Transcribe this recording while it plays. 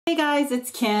Hey guys,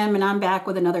 it's Kim and I'm back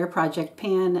with another Project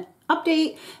Pan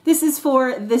update. This is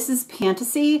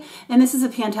Pantasy, and this is a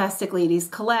Fantastic Ladies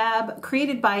collab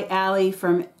created by Allie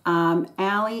from Wonder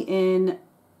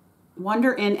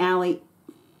in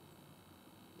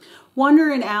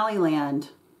Alleyland.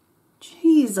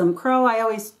 Jeez, crow. I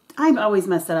always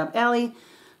mess that up. Allie,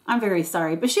 I'm very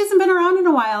sorry, but she hasn't been around in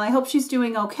a while. I hope she's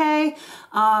doing okay.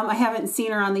 I haven't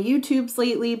seen her on the YouTubes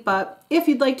lately, but if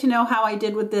you'd like to know how I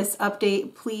did with this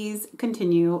update, please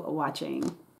continue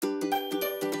watching.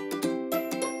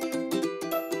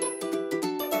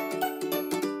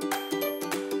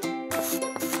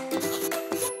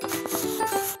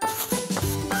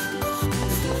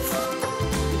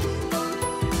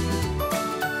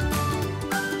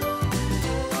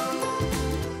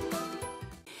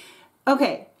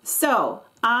 Okay, so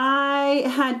I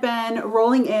had been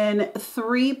rolling in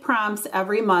 3 prompts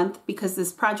every month because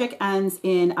this project ends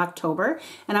in October,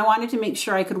 and I wanted to make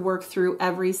sure I could work through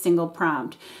every single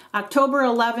prompt. October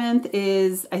 11th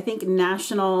is, I think,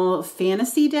 National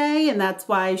Fantasy Day, and that's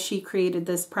why she created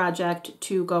this project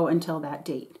to go until that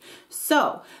date.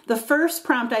 So the first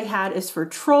prompt I had is for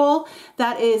Troll.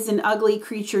 That is an ugly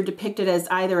creature depicted as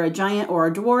either a giant or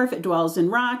a dwarf. It dwells in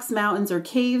rocks, mountains, or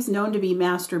caves, known to be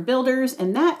master builders,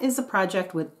 and that is a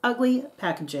project with ugly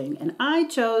packaging. And I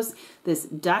chose this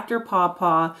Dr.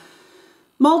 Pawpaw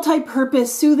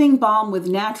multi-purpose soothing balm with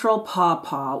natural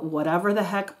pawpaw, whatever the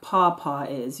heck pawpaw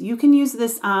is. You can use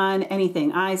this on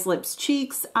anything, eyes, lips,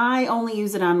 cheeks. I only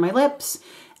use it on my lips,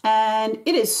 and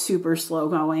it is super slow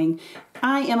going.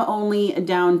 I am only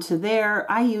down to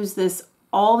there. I use this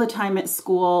all the time at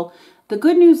school. The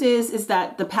good news is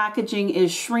that the packaging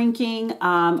is shrinking.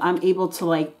 I'm able to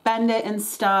like bend it and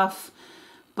stuff,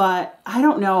 but I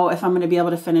don't know if I'm going to be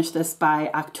able to finish this by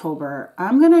October.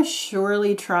 I'm going to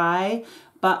surely try,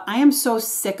 but I am so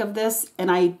sick of this,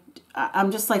 and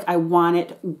I'm just like, I want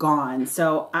it gone.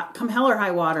 So come hell or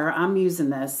high water, I'm using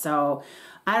this. So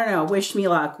I don't know, wish me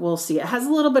luck. We'll see. It has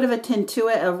a little bit of a tint to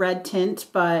it, a red tint,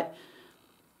 but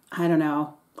I don't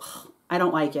know. I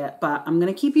don't like it, but I'm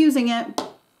going to keep using it.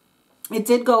 It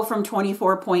did go from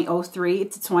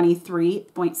 24.03 to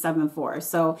 23.74.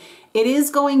 So it is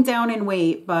going down in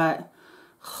weight, but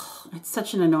it's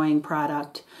such an annoying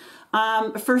product.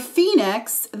 For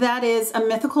Phoenix, that is a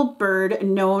mythical bird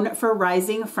known for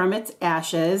rising from its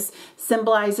ashes,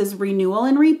 symbolizes renewal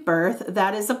and rebirth.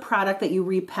 That is a product that you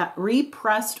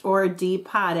repressed or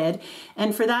depotted.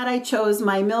 And for that, I chose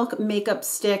my Milk Makeup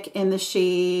Stick in the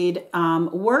shade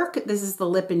Work. This is the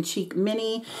Lip and Cheek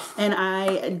Mini, and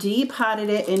I depotted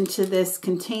it into this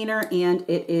container, and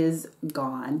it is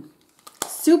gone.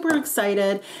 Super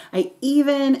excited. I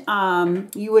even,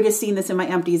 you would have seen this in my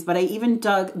empties, but I even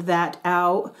dug that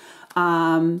out.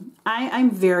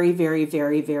 I'm very, very,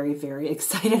 very, very, very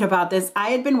excited about this. I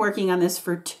had been working on this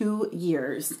for 2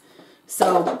 years.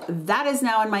 So that is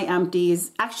now in my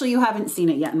empties. Actually, you haven't seen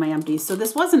it yet in my empties, so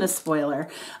this wasn't a spoiler.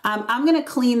 I'm going to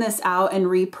clean this out and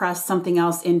repress something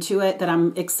else into it that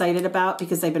I'm excited about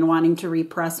because I've been wanting to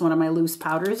repress one of my loose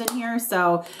powders in here.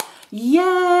 So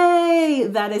yay!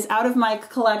 That is out of my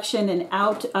collection and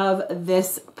out of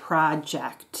this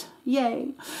project.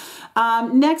 Yay!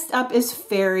 Next up is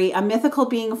Fairy, a mythical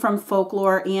being from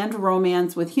folklore and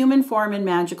romance with human form and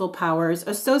magical powers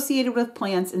associated with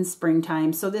plants in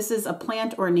springtime. So this is a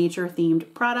plant or nature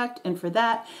themed product, and for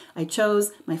that I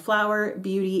chose my Flower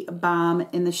Beauty Balm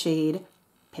in the shade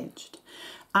Pinched.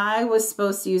 I was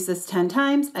supposed to use this 10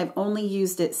 times. I've only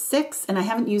used it 6, and I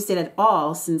haven't used it at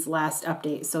all since last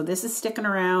update. So this is sticking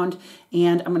around,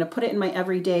 and I'm going to put it in my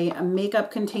everyday makeup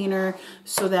container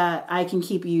so that I can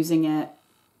keep using it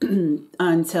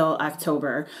until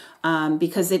October.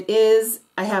 Because it is,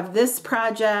 I have this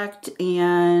project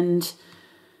and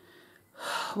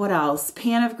what else?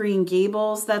 Pan of Green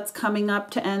Gables that's coming up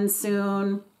to end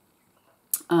soon.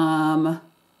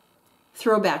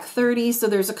 Throwback 30. So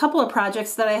there's a couple of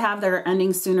projects that I have that are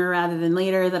ending sooner rather than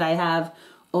later that I have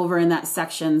over in that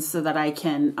section so that I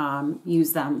can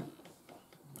use them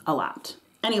a lot.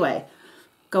 Anyway,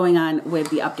 going on with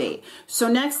the update. So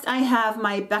next I have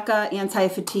my Becca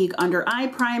Anti-Fatigue Under Eye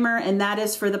Primer, and that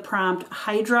is for the prompt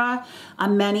Hydra, a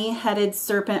many-headed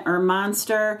serpent or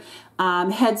monster.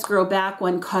 Heads grow back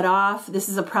when cut off. This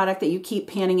is a product that you keep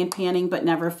panning and panning but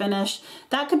never finish.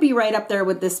 That could be right up there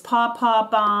with this Pawpaw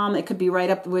Balm. It could be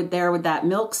right up with there with that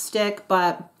Milk Stick,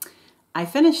 but I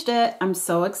finished it. I'm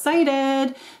so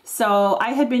excited. So I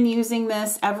had been using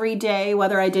this every day,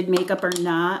 whether I did makeup or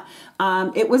not.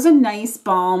 It was a nice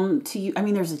balm to use. I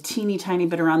mean, there's a teeny tiny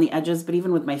bit around the edges, but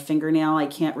even with my fingernail, I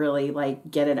can't really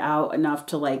like get it out enough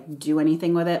to like do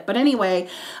anything with it. But anyway,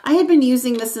 I had been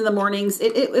using this in the mornings.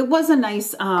 It was a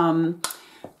nice,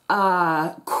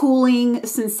 cooling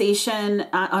sensation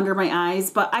under my eyes,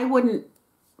 but I wouldn't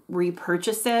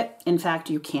repurchase it. In fact,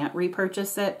 you can't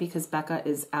repurchase it because Becca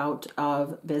is out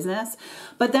of business.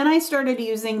 But then I started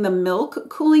using the milk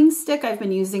cooling stick. I've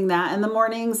been using that in the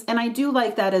mornings, and I do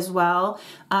like that as well.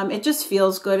 It just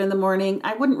feels good in the morning.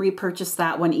 I wouldn't repurchase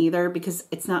that one either because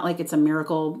it's not like it's a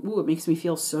miracle. Ooh, it makes me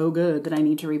feel so good that I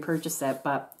need to repurchase it.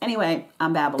 But anyway,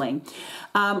 I'm babbling.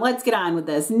 Let's get on with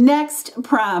this. Next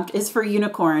prompt is for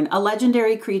unicorn, a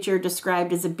legendary creature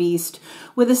described as a beast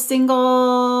with a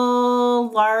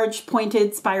single large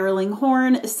pointed spiraling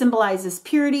horn, symbolizes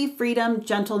purity, freedom,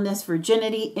 gentleness,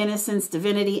 virginity, innocence,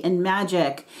 divinity, and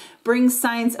magic. Brings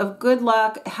signs of good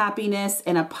luck, happiness,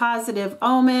 and a positive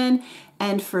omen.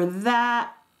 And for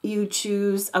that, you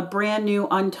choose a brand new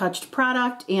untouched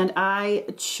product. And I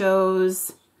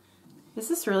chose, is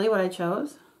this really what I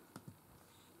chose?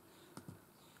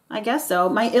 I guess so.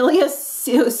 My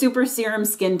Alyshia Super Serum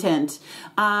Skin Tint.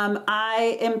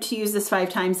 I am to use this 5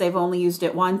 times. I've only used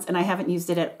it once, and I haven't used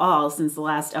it at all since the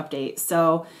last update.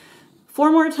 So 4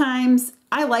 more times.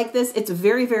 I like this. It's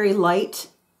very, very light,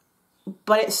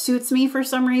 but it suits me for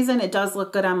some reason. It does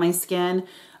look good on my skin,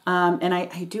 and I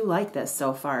do like this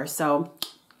so far. So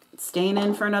staying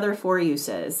in for another 4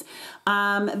 uses.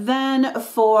 Then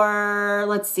for,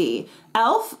 let's see,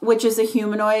 Elf, which is a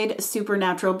humanoid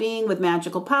supernatural being with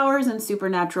magical powers and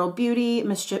supernatural beauty,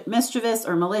 mischievous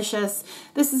or malicious.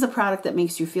 This is a product that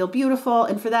makes you feel beautiful.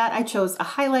 And for that, I chose a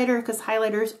highlighter because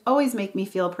highlighters always make me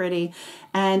feel pretty.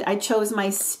 And I chose my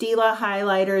Stila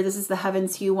highlighter. This is the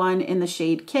Heaven's Hue one in the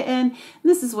shade Kitten. And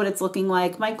this is what it's looking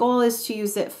like. My goal is to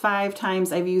use it 5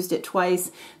 times. I've used it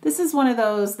twice. This is one of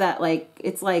those that like,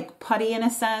 it's like putty in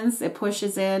a sense. It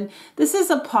pushes in. This is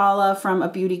a Paula from A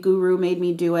Beauty Guru made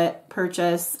me do it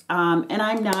purchase. And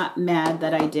I'm not mad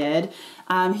that I did.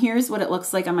 Here's what it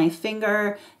looks like on my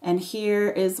finger. And here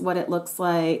is what it looks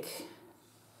like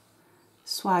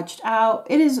swatched out.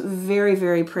 It is very,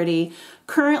 very pretty.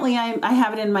 Currently, I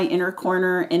have it in my inner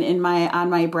corner and on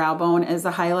my brow bone as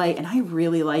a highlight, and I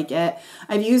really like it.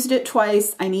 I've used it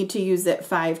twice. I need to use it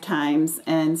 5 times,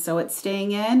 and so it's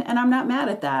staying in, and I'm not mad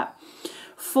at that.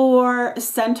 For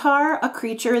Centaur, a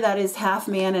creature that is half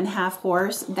man and half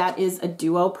horse, that is a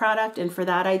duo product, and for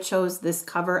that I chose this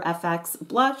Cover FX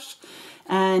blush,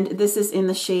 and this is in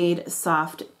the shade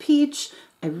Soft Peach.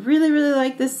 I really, really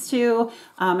like this too.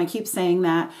 I keep saying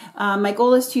that. My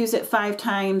goal is to use it 5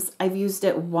 times. I've used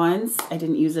it once. I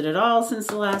didn't use it at all since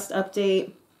the last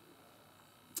update.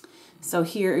 So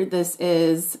here this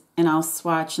is, and I'll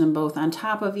swatch them both on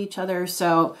top of each other.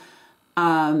 So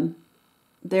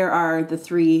there are the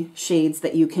 3 shades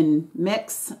that you can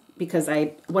mix because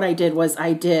what I did was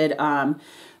I did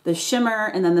the shimmer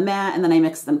and then the matte, and then I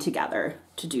mixed them together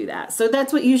to do that. So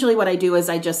that's usually what I do is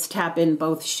I just tap in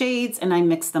both shades and I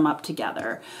mix them up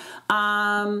together.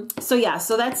 So yeah,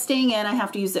 so that's staying in. I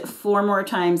have to use it 4 more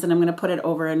times, and I'm going to put it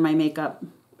over in my makeup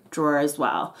drawer as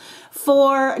well.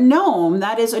 For Gnome,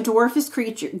 that is a dwarfish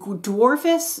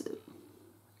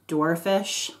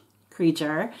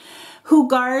creature who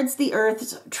guards the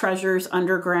earth's treasures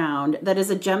underground. That is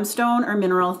a gemstone or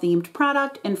mineral themed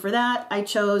product. And for that, I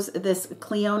chose this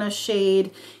Cleona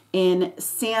shade in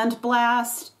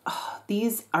Sandblast. Oh,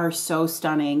 these are so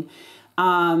stunning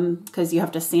because you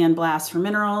have to sandblast for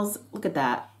minerals. Look at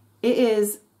that.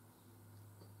 It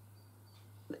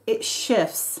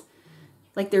shifts.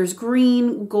 Like there's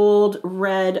green, gold,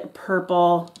 red,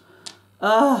 purple.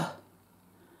 Oh,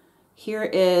 here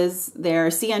is there.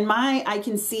 See, on I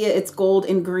can see it, it's gold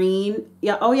and green.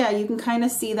 Yeah, oh yeah, you can kind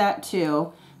of see that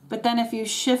too. But then if you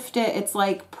shift it, it's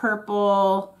like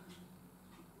purple,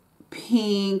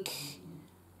 pink.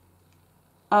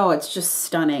 Oh, it's just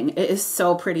stunning. It is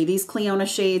so pretty. These Cleona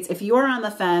shades, if you're on the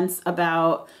fence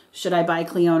about should I buy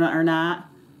Cleona or not,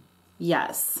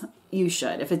 yes, you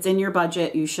should. If it's in your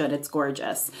budget, you should. It's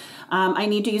gorgeous. I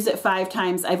need to use it 5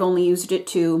 times. I've only used it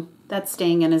 2. That's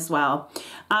staying in as well.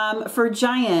 For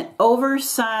Giant,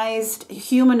 oversized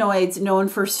humanoids known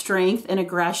for strength and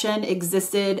aggression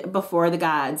existed before the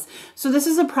gods. So this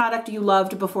is a product you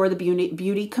loved before the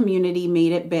beauty community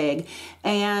made it big.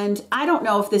 And I don't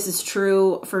know if this is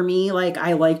true for me, like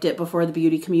I liked it before the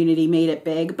beauty community made it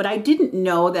big, but I didn't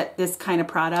know that this kind of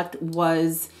product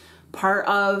was part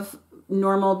of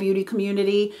normal beauty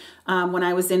community when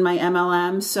I was in my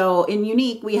MLM. So in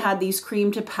Unique, we had these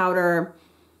cream to powder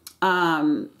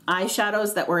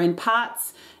eyeshadows that were in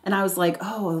pots. And I was like,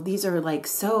 oh, these are like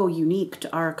so unique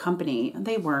to our company.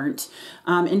 They weren't.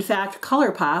 In fact,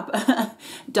 ColourPop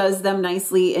does them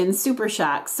nicely in Super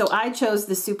Shock. So I chose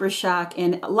the Super Shock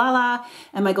in Lala,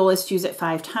 and my goal is to use it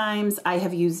 5 times. I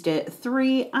have used it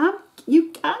 3. I'm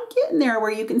getting there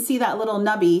where you can see that little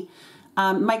nubby.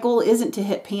 My goal isn't to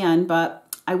hit pan,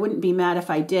 but I wouldn't be mad if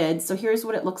I did. So here's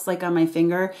what it looks like on my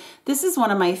finger. This is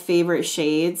one of my favorite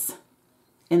shades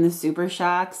in the Super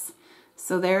Shocks.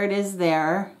 So there it is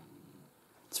there.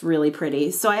 It's really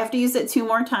pretty. So I have to use it 2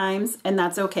 more times, and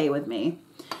that's okay with me.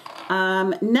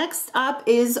 Next up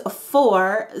is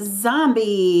for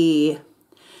Zombie.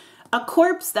 A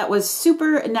corpse that was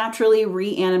supernaturally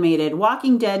reanimated,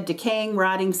 walking dead, decaying,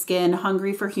 rotting skin,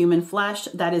 hungry for human flesh.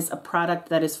 That is a product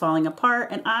that is falling apart.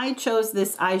 And I chose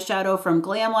this eyeshadow from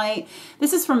Glamlight.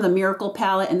 This is from the Miracle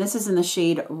palette, and this is in the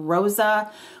shade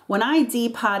Rosa. When I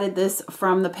depotted this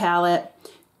from the palette,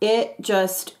 it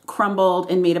just crumbled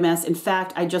and made a mess. In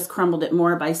fact, I just crumbled it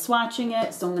more by swatching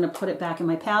it. So I'm going to put it back in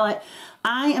my palette.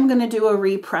 I am going to do a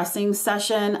repressing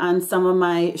session on some of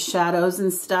my shadows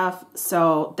and stuff.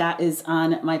 So that is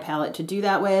on my palette to do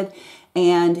that with.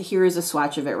 And here is a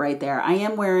swatch of it right there. I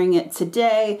am wearing it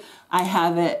today. I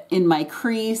have it in my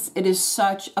crease. It is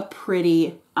such a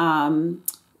pretty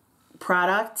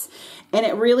product, and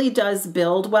it really does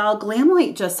build well.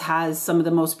 Glamlight just has some of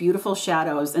the most beautiful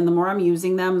shadows, and the more I'm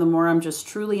using them, the more I'm just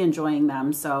truly enjoying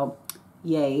them. So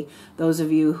yay, those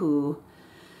of you who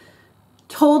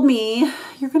told me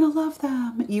you're gonna love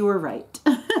them, you were right.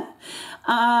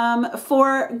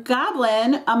 For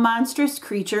Goblin, a monstrous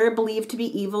creature believed to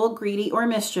be evil, greedy, or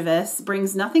mischievous,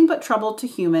 brings nothing but trouble to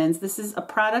humans. This is a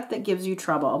product that gives you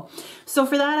trouble. So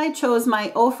for that, I chose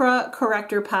my OFRA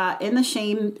corrector pot in the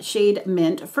shade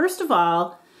Mint. First of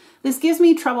all, this gives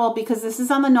me trouble because this is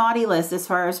on the naughty list as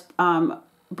far as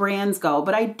brands go,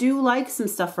 but I do like some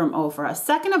stuff from OFRA.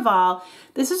 Second of all,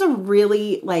 this is a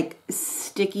really like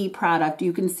sticky product.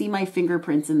 You can see my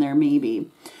fingerprints in there maybe.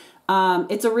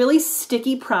 It's a really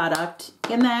sticky product,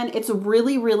 and then it's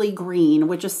really, really green,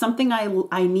 which is something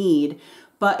I need,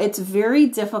 but it's very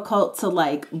difficult to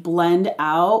like blend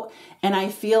out. And I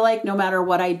feel like no matter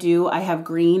what I do, I have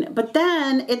green, but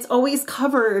then it's always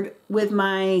covered with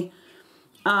my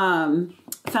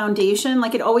foundation.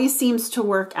 Like it always seems to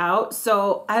work out.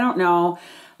 So I don't know.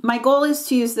 My goal is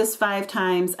to use this 5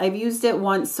 times. I've used it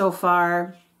once so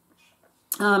far.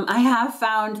 I have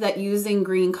found that using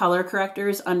green color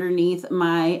correctors underneath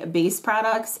my base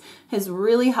products has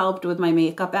really helped with my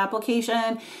makeup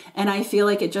application. And I feel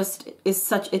like it just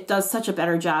is it does such a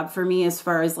better job for me as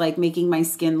far as like making my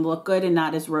skin look good and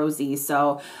not as rosy.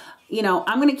 So, you know,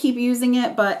 I'm going to keep using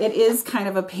it, but it is kind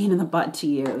of a pain in the butt to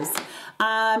use.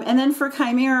 And then for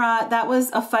Chimera, that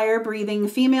was a fire-breathing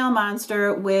female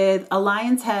monster with a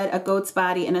lion's head, a goat's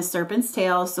body, and a serpent's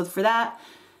tail. So for that,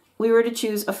 we were to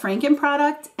choose a Franken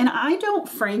product, and I don't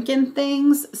Franken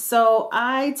things, so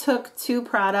I took 2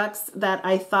 products that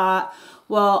I thought,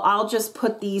 well, I'll just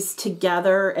put these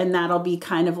together and that'll be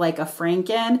kind of like a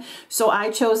Franken. So I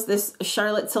chose this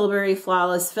Charlotte Tilbury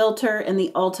Flawless Filter and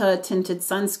the Ulta Tinted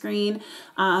Sunscreen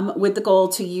with the goal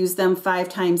to use them 5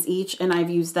 times each, and I've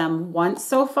used them once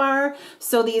so far.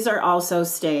 So these are also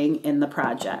staying in the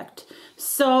project.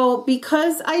 So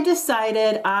because I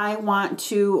decided I want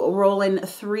to roll in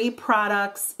 3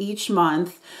 products each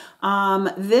month,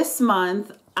 this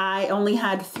month I only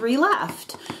had 3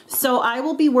 left. So I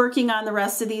will be working on the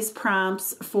rest of these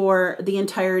prompts for the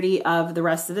entirety of the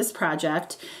rest of this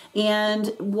project.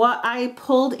 And what I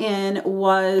pulled in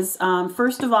was,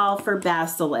 first of all, for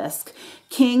Basilisk,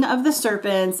 King of the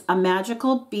Serpents, a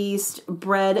magical beast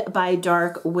bred by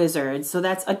dark wizards. So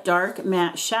that's a dark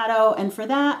matte shadow. And for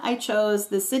that, I chose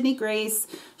the Sydney Grace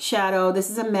shadow. This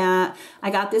is a matte.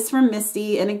 I got this from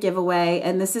Misty in a giveaway,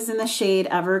 and this is in the shade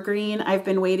Evergreen. I've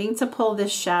been waiting to pull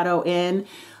this shadow in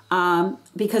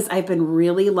because I've been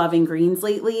really loving greens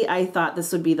lately. I thought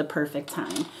this would be the perfect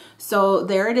time. So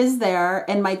there it is there.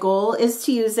 And my goal is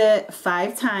to use it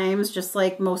 5 times, just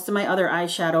like most of my other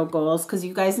eyeshadow goals, because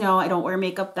you guys know I don't wear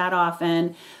makeup that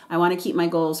often. I want to keep my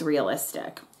goals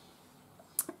realistic.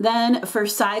 Then for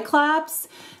Cyclops,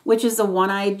 which is a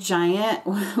one-eyed giant,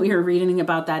 we were reading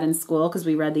about that in school because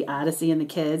we read the Odyssey and the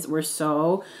kids were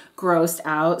so grossed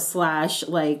out /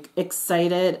 like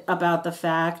excited about the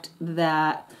fact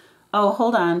that, oh,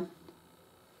 hold on.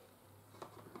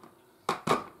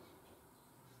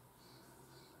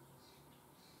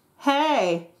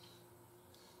 Hey.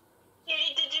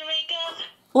 Hey, did you wake up?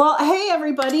 Well, hey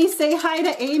everybody, say hi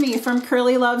to Amy from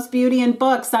Curly Loves Beauty and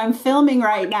Books. I'm filming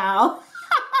right now.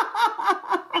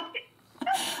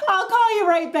 I'll call you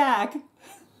right back.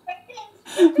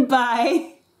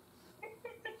 Bye.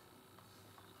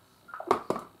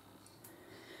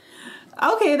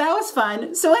 Okay, that was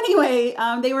fun. So anyway,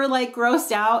 they were like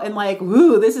grossed out and like,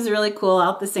 woo, this is really cool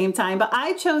all at the same time. But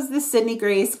I chose this Sydney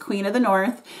Grace Queen of the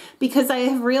North because I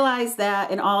have realized that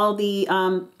in all the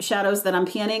shadows that I'm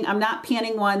panning, I'm not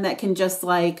panning one that can just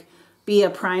like be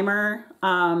a primer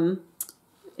and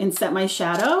set my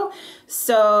shadow.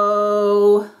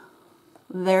 So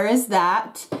there is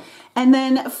that. And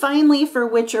then finally for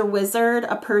Witch or Wizard,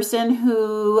 a person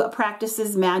who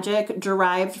practices magic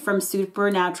derived from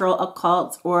supernatural,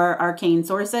 occult, or arcane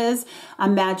sources, a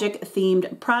magic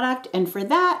themed product. And for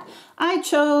that, I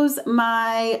chose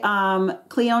my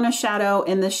Cleona shadow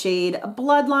in the shade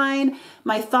Bloodline.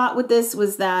 My thought with this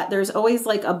was that there's always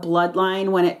like a bloodline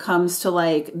when it comes to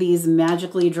like these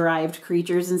magically derived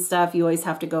creatures and stuff. You always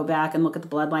have to go back and look at the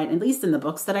bloodline, at least in the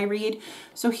books that I read.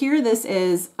 So here this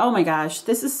is, oh my gosh,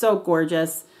 this is so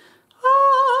gorgeous.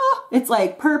 Ah, it's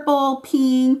like purple,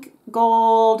 pink,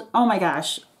 gold. Oh my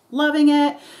gosh, loving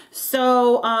it.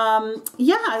 So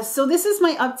yeah, so this is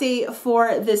my update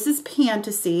for This is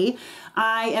Pantasy.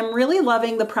 I am really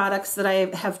loving the products that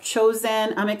I have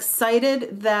chosen. I'm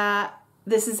excited that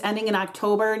this is ending in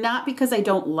October, not because I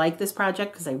don't like this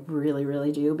project, because I really,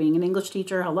 really do, being an English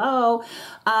teacher, hello.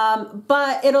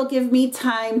 But it'll give me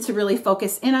time to really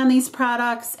focus in on these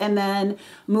products and then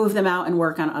move them out and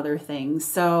work on other things.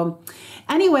 So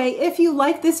anyway, if you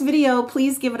like this video,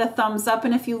 please give it a thumbs up.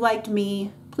 And if you liked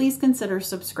me, please consider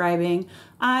subscribing.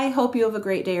 I hope you have a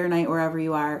great day or night wherever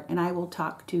you are, and I will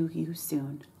talk to you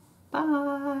soon.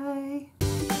 Bye.